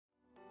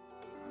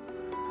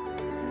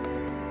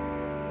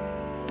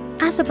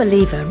As a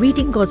believer,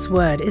 reading God's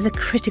Word is a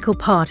critical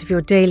part of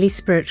your daily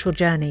spiritual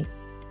journey.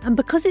 And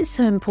because it's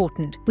so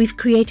important, we've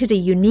created a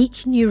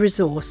unique new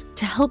resource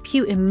to help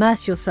you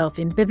immerse yourself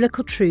in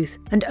biblical truth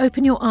and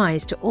open your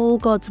eyes to all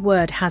God's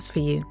Word has for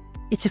you.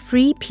 It's a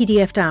free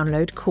PDF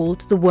download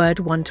called The Word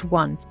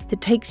 1-to-1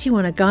 that takes you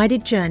on a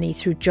guided journey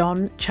through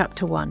John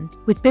chapter 1.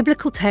 With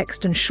biblical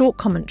text and short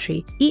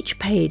commentary, each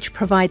page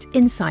provides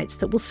insights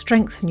that will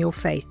strengthen your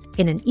faith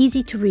in an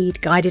easy-to-read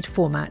guided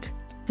format.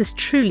 There's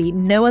truly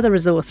no other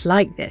resource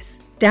like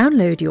this.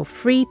 Download your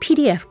free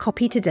PDF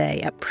copy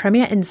today at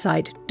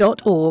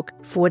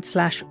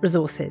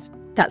premierinsight.org/resources.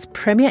 That's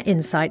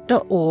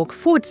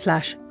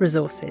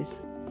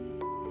premierinsight.org/resources.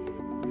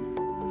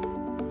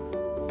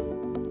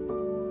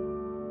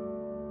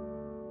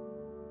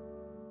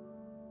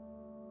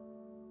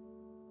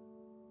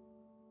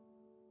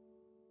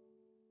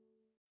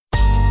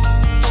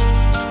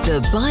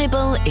 The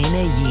Bible in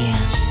a Year,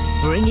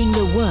 bringing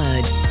the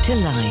Word to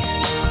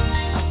life.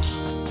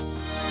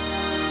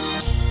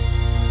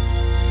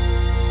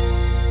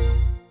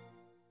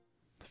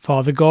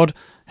 Father God,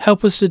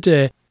 help us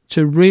today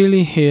to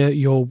really hear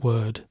your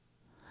word.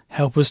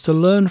 Help us to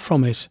learn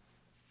from it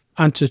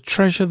and to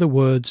treasure the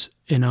words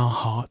in our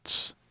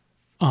hearts.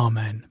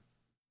 Amen.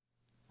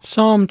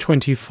 Psalm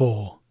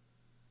 24.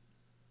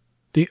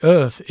 The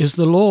earth is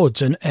the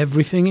Lord's and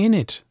everything in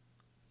it,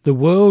 the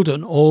world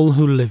and all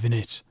who live in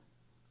it.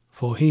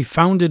 For he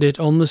founded it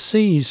on the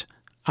seas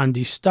and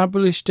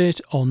established it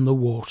on the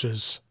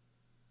waters.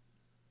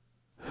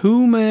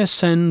 Who may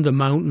ascend the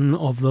mountain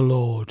of the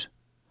Lord?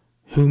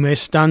 Who may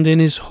stand in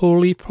his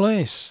holy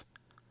place?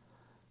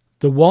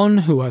 The one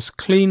who has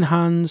clean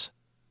hands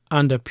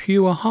and a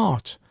pure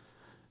heart,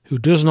 who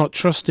does not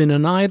trust in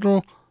an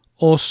idol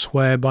or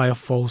swear by a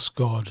false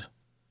god.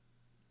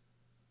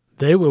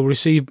 They will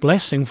receive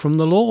blessing from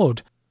the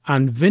Lord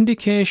and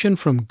vindication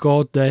from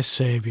God their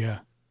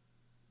Saviour.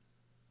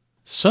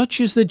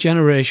 Such is the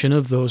generation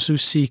of those who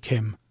seek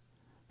him,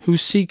 who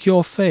seek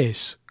your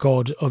face,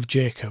 God of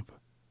Jacob.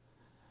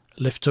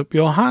 Lift up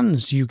your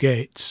hands, you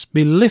gates,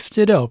 be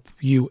lifted up,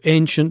 you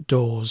ancient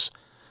doors,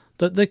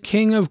 that the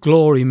King of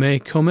glory may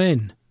come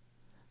in.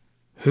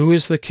 Who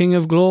is the King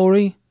of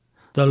glory?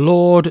 The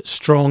Lord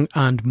strong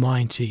and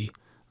mighty,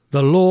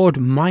 the Lord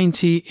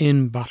mighty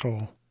in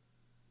battle.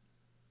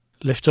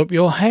 Lift up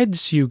your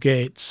heads, you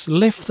gates,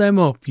 lift them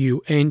up,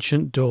 you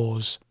ancient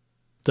doors,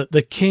 that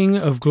the King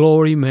of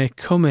glory may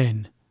come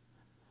in.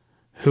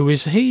 Who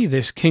is he,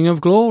 this King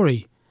of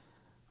glory?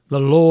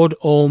 The Lord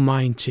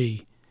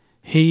Almighty.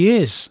 He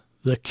is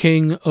the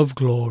King of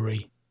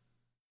glory.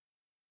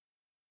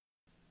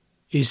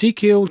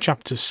 Ezekiel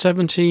chapter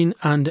 17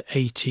 and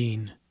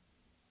 18.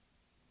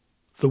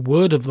 The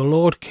word of the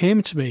Lord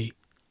came to me,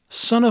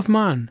 Son of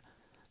man,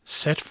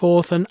 set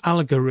forth an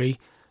allegory,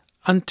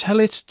 and tell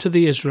it to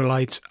the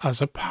Israelites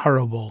as a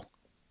parable.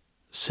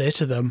 Say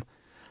to them,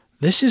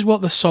 This is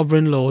what the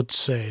sovereign Lord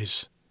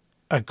says.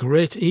 A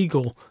great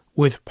eagle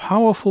with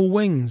powerful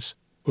wings,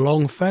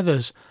 long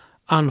feathers,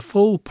 and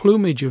full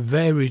plumage of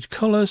varied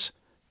colours,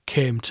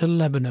 came to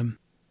Lebanon.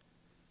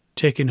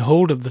 Taking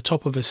hold of the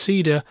top of a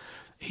cedar,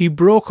 he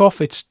broke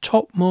off its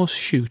topmost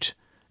shoot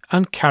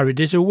and carried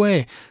it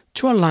away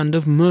to a land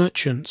of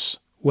merchants,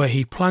 where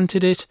he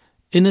planted it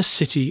in a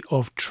city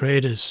of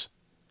traders.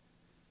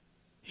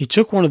 He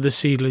took one of the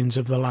seedlings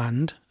of the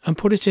land and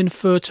put it in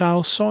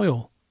fertile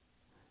soil.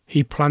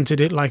 He planted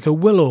it like a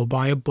willow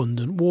by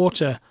abundant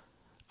water,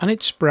 and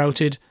it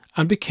sprouted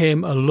and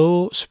became a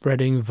low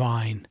spreading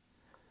vine.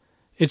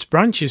 Its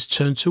branches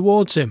turned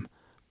towards him,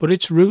 but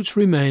its roots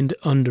remained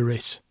under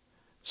it.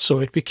 So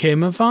it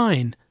became a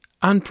vine,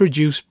 and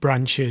produced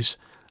branches,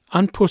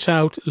 and put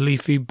out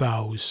leafy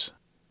boughs.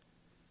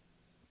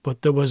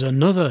 But there was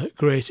another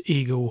great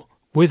eagle,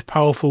 with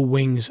powerful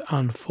wings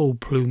and full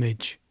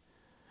plumage.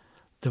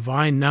 The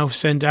vine now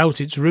sent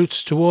out its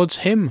roots towards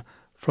him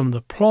from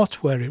the plot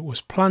where it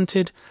was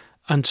planted,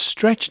 and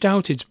stretched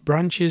out its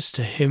branches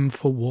to him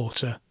for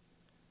water.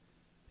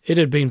 It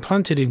had been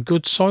planted in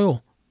good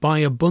soil, by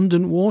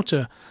abundant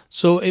water,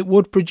 so it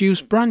would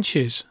produce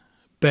branches,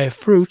 bear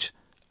fruit,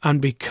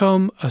 and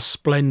become a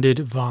splendid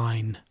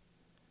vine.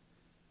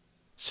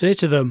 Say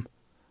to them,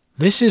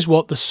 This is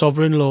what the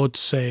sovereign Lord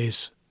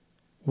says.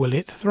 Will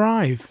it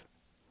thrive?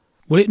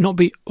 Will it not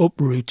be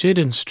uprooted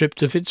and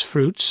stripped of its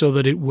fruit so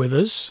that it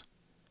withers?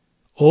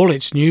 All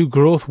its new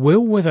growth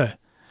will wither.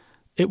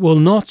 It will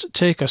not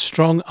take a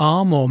strong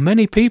arm or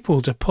many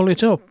people to pull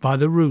it up by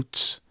the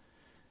roots.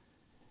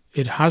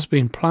 It has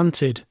been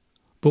planted,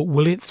 but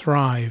will it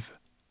thrive?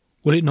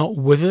 Will it not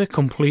wither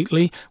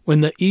completely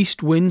when the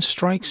east wind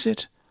strikes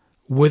it?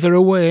 Wither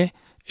away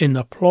in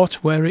the plot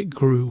where it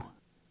grew.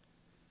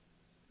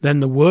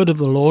 Then the word of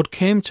the Lord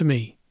came to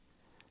me.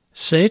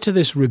 Say to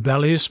this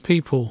rebellious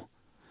people,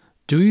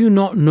 Do you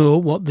not know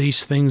what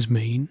these things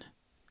mean?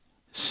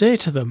 Say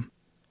to them,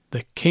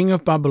 The king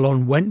of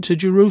Babylon went to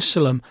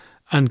Jerusalem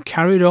and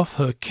carried off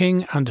her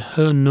king and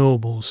her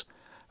nobles,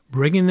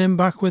 bringing them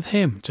back with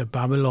him to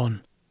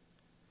Babylon.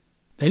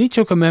 Then he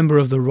took a member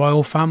of the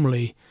royal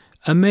family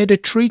and made a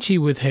treaty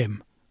with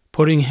him,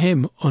 putting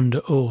him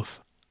under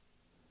oath.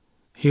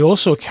 He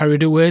also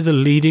carried away the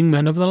leading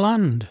men of the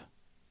land,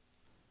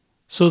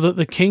 so that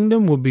the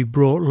kingdom would be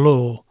brought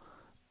low,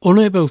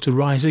 unable to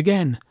rise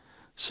again,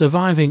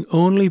 surviving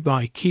only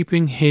by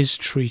keeping his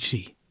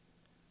treaty.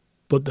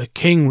 But the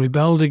king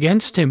rebelled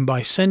against him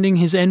by sending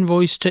his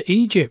envoys to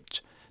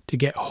Egypt to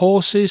get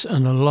horses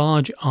and a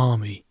large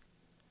army.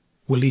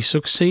 Will he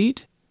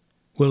succeed?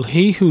 Will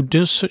he who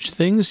does such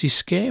things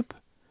escape?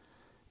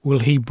 Will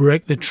he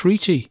break the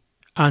treaty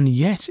and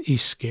yet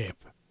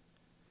escape?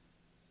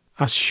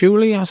 As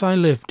surely as I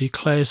live,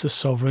 declares the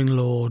sovereign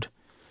Lord,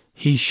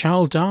 he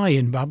shall die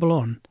in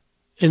Babylon,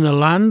 in the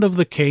land of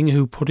the king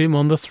who put him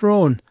on the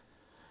throne,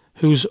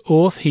 whose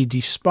oath he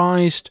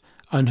despised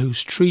and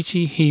whose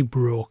treaty he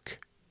broke.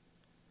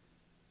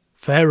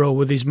 Pharaoh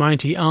with his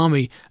mighty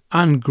army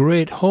and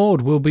great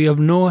horde will be of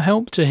no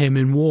help to him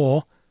in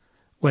war,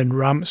 when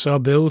ramps are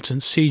built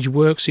and siege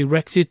works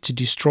erected to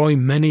destroy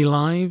many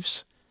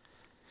lives.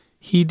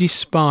 He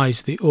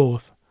despised the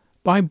oath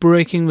by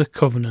breaking the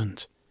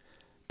covenant.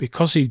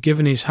 Because he'd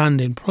given his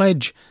hand in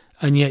pledge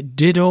and yet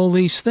did all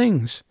these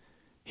things,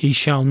 he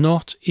shall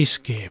not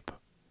escape.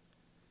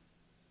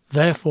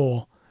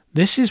 Therefore,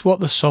 this is what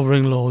the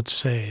sovereign Lord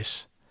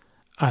says: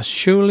 As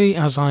surely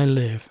as I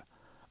live,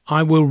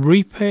 I will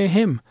repay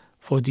him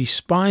for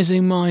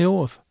despising my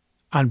oath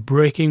and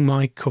breaking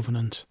my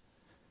covenant.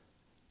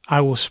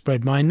 I will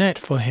spread my net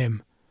for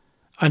him,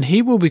 and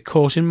he will be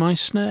caught in my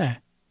snare.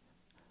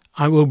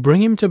 I will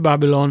bring him to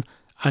Babylon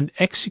and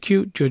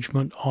execute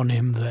judgment on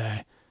him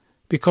there,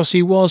 because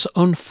he was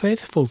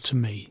unfaithful to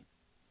me.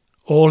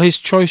 All his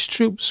choice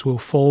troops will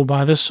fall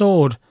by the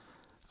sword,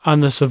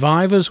 and the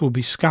survivors will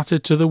be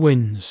scattered to the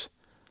winds.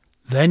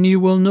 Then you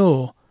will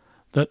know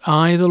that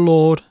I, the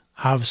Lord,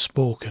 have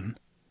spoken.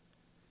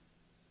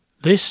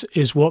 This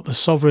is what the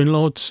sovereign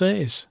Lord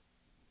says: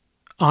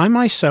 I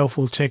myself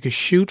will take a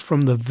shoot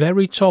from the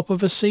very top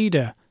of a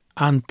cedar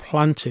and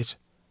plant it.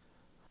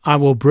 I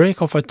will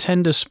break off a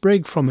tender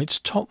sprig from its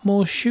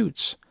topmost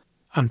shoots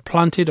and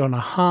plant it on a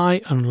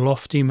high and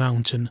lofty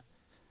mountain.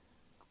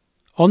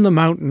 On the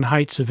mountain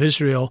heights of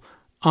Israel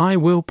I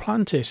will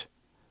plant it.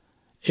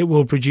 It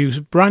will produce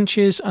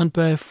branches and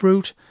bear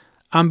fruit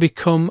and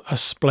become a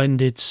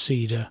splendid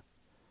cedar.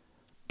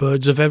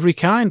 Birds of every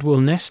kind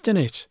will nest in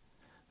it.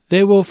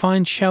 They will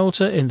find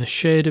shelter in the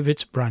shade of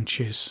its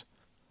branches.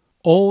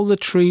 All the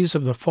trees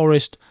of the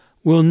forest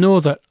will know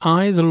that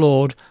I, the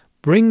Lord,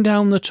 bring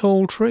down the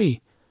tall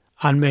tree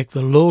and make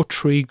the low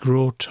tree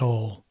grow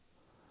tall.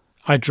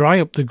 I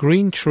dry up the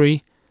green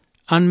tree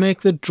and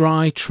make the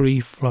dry tree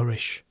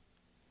flourish.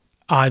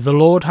 I, the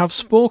Lord, have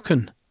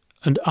spoken,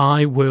 and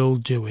I will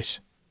do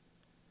it.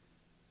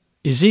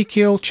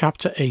 Ezekiel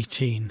chapter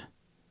 18.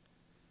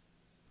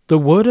 The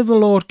word of the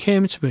Lord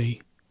came to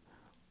me.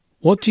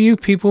 What do you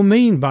people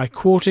mean by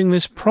quoting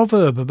this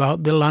proverb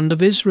about the land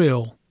of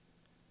Israel?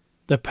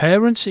 The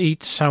parents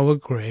eat sour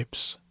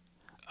grapes,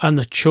 and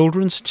the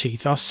children's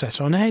teeth are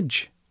set on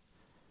edge.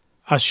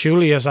 As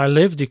surely as I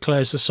live,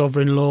 declares the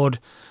sovereign Lord,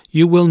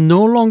 you will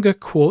no longer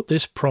quote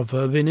this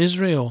proverb in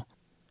Israel,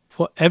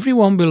 for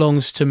everyone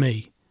belongs to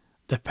me,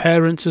 the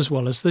parents as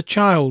well as the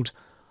child,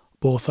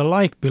 both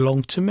alike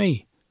belong to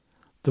me.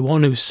 The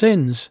one who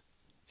sins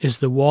is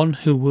the one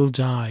who will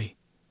die.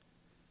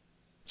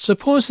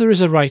 Suppose there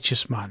is a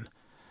righteous man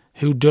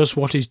who does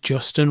what is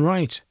just and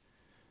right.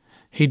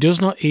 He does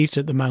not eat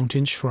at the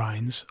mountain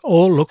shrines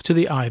or look to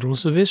the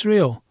idols of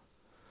Israel.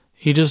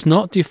 He does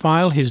not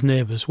defile his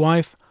neighbour's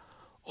wife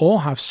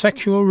or have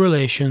sexual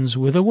relations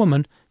with a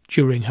woman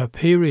during her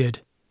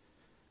period.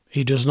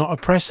 He does not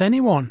oppress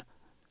anyone,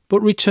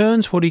 but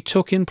returns what he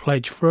took in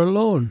pledge for a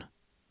loan.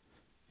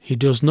 He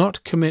does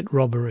not commit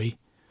robbery,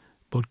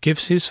 but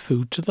gives his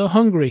food to the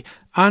hungry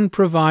and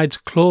provides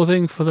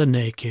clothing for the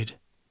naked.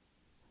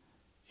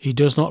 He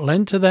does not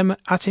lend to them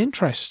at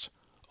interest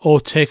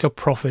or take a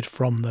profit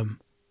from them.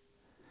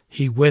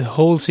 He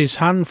withholds his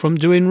hand from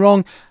doing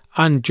wrong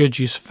and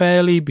judges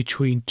fairly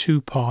between two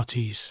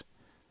parties.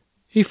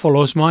 He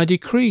follows my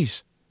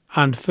decrees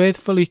and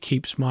faithfully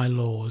keeps my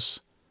laws.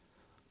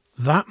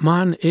 That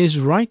man is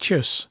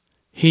righteous.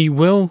 He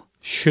will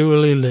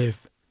surely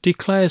live,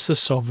 declares the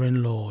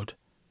sovereign Lord.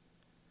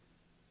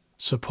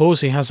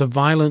 Suppose he has a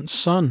violent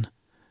son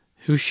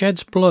who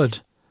sheds blood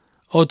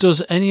or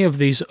does any of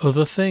these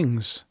other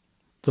things,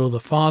 though the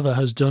father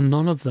has done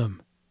none of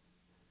them.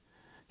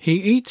 He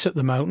eats at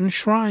the mountain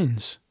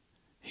shrines.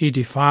 He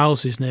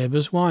defiles his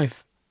neighbour's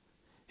wife.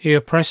 He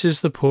oppresses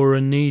the poor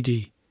and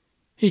needy.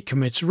 He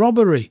commits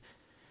robbery.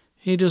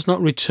 He does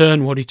not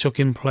return what he took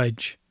in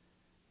pledge.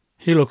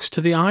 He looks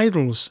to the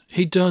idols.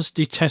 He does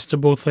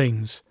detestable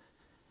things.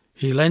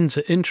 He lends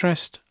at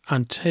interest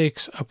and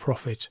takes a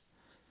profit.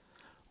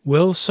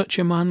 Will such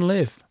a man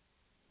live?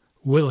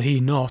 Will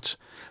he not?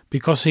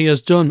 Because he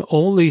has done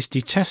all these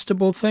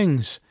detestable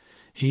things,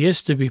 he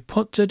is to be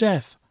put to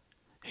death.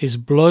 His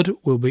blood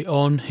will be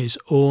on his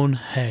own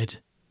head.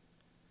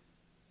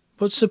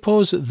 But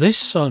suppose this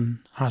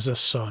son has a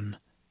son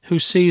who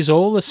sees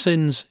all the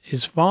sins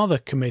his father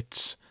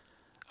commits,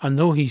 and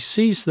though he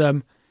sees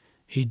them,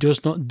 He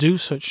does not do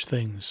such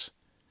things.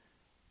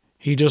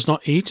 He does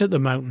not eat at the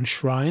mountain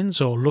shrines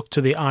or look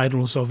to the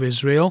idols of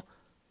Israel.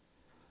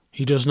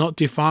 He does not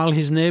defile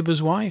his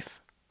neighbour's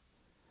wife.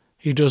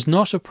 He does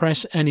not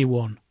oppress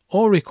anyone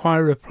or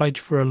require a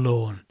pledge for a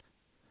loan.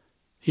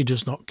 He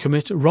does not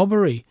commit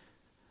robbery,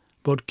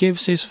 but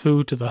gives his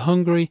food to the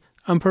hungry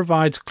and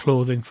provides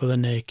clothing for the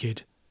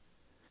naked.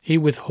 He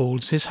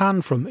withholds his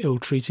hand from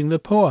ill-treating the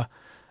poor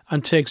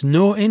and takes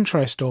no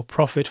interest or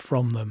profit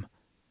from them.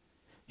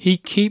 He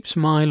keeps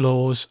my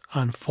laws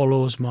and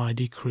follows my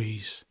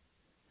decrees.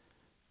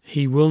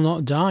 He will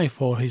not die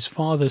for his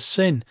father's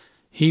sin.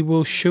 He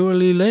will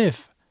surely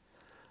live.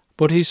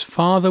 But his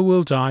father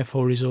will die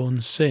for his own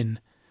sin,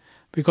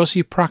 because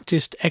he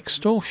practiced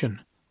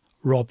extortion,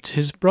 robbed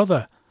his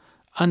brother,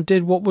 and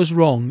did what was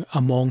wrong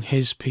among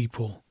his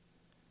people.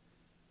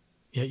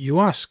 Yet you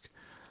ask,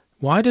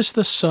 why does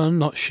the son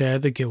not share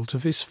the guilt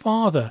of his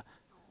father?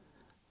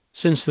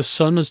 Since the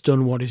son has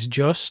done what is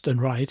just and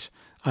right,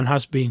 and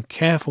has been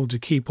careful to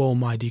keep all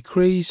my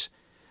decrees,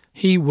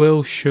 he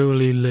will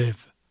surely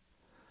live.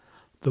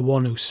 The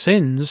one who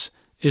sins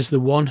is the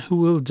one who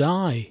will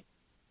die.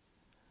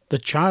 The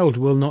child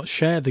will not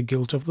share the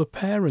guilt of the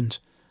parent,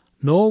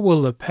 nor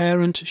will the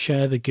parent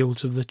share the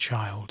guilt of the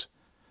child.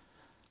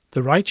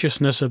 The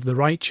righteousness of the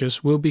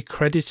righteous will be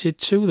credited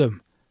to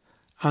them,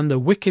 and the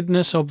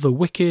wickedness of the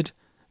wicked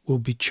will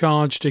be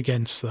charged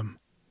against them.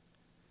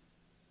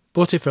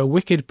 But if a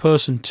wicked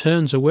person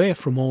turns away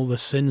from all the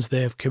sins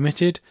they have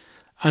committed,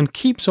 and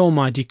keeps all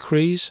my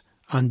decrees,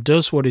 and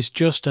does what is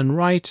just and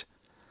right,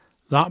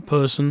 that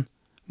person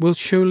will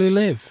surely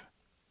live.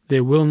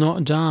 They will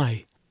not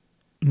die.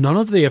 None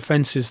of the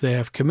offences they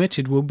have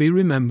committed will be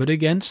remembered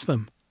against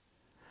them.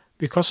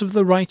 Because of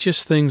the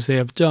righteous things they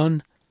have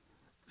done,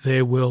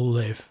 they will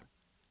live.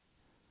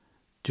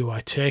 Do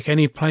I take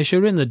any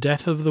pleasure in the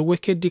death of the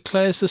wicked,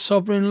 declares the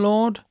sovereign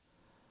Lord?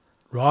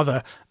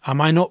 Rather, am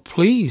I not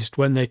pleased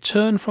when they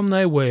turn from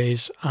their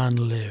ways and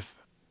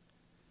live?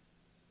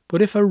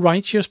 But if a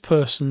righteous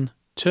person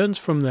turns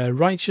from their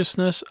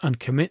righteousness and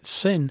commits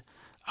sin,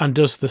 and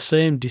does the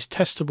same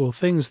detestable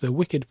things the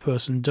wicked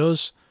person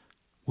does,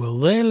 will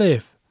they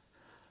live?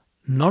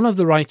 None of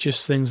the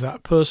righteous things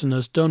that person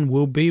has done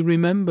will be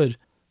remembered.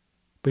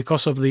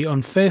 Because of the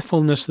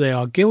unfaithfulness they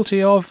are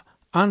guilty of,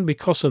 and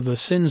because of the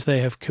sins they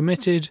have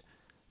committed,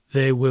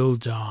 they will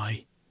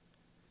die.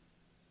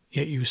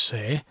 Yet you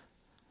say,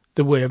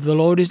 the way of the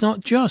Lord is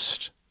not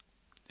just.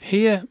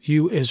 Here,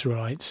 you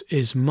Israelites,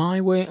 is my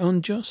way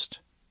unjust?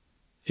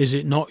 Is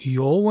it not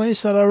your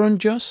ways that are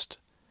unjust?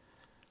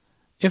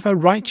 If a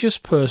righteous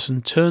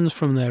person turns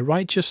from their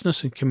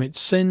righteousness and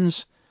commits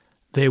sins,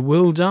 they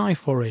will die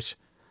for it.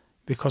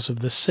 Because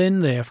of the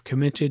sin they have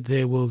committed,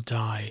 they will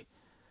die.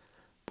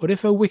 But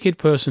if a wicked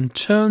person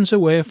turns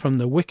away from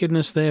the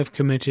wickedness they have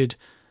committed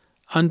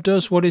and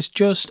does what is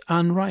just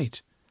and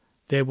right,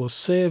 they will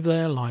save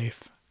their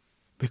life.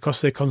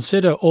 Because they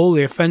consider all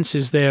the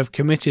offences they have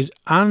committed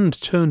and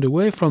turned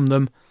away from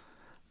them,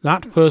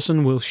 that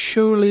person will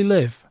surely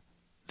live.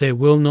 They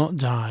will not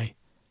die.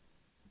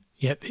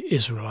 Yet the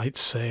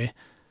Israelites say,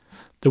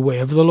 the way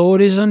of the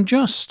Lord is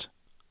unjust.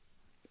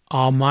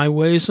 Are my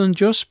ways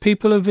unjust,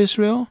 people of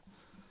Israel?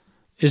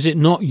 Is it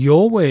not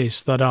your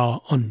ways that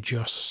are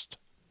unjust?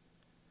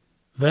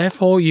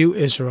 Therefore, you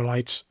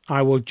Israelites,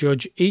 I will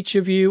judge each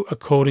of you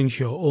according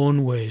to your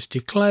own ways,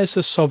 declares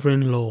the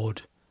sovereign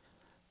Lord.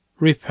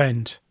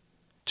 Repent,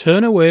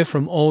 turn away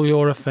from all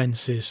your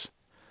offences,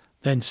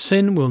 then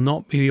sin will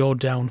not be your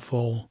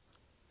downfall.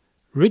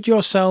 Rid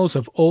yourselves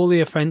of all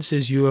the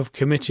offences you have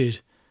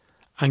committed,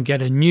 and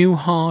get a new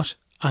heart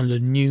and a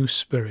new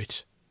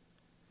spirit.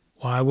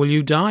 Why will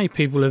you die,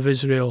 people of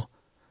Israel?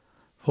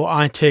 For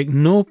I take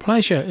no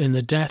pleasure in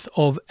the death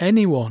of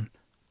anyone,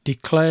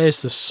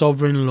 declares the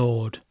sovereign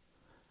Lord.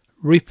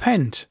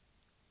 Repent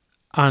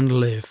and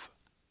live.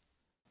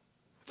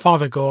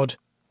 Father God,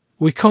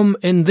 we come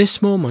in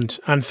this moment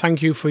and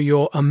thank you for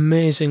your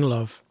amazing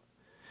love.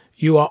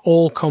 You are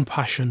all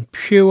compassion,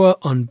 pure,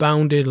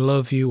 unbounded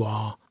love you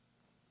are.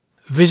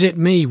 Visit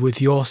me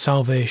with your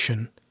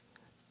salvation.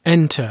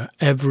 Enter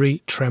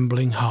every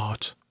trembling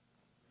heart.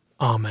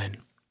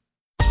 Amen.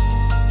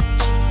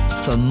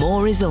 For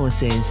more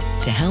resources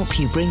to help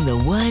you bring the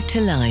word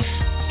to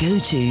life, go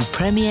to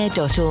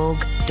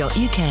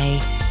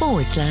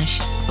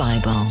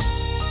premier.org.uk/Bible.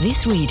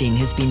 This reading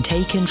has been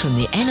taken from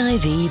the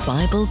NIV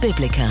Bible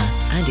Biblica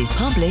and is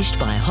published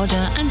by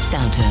Hodder and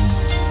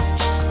Stoughton.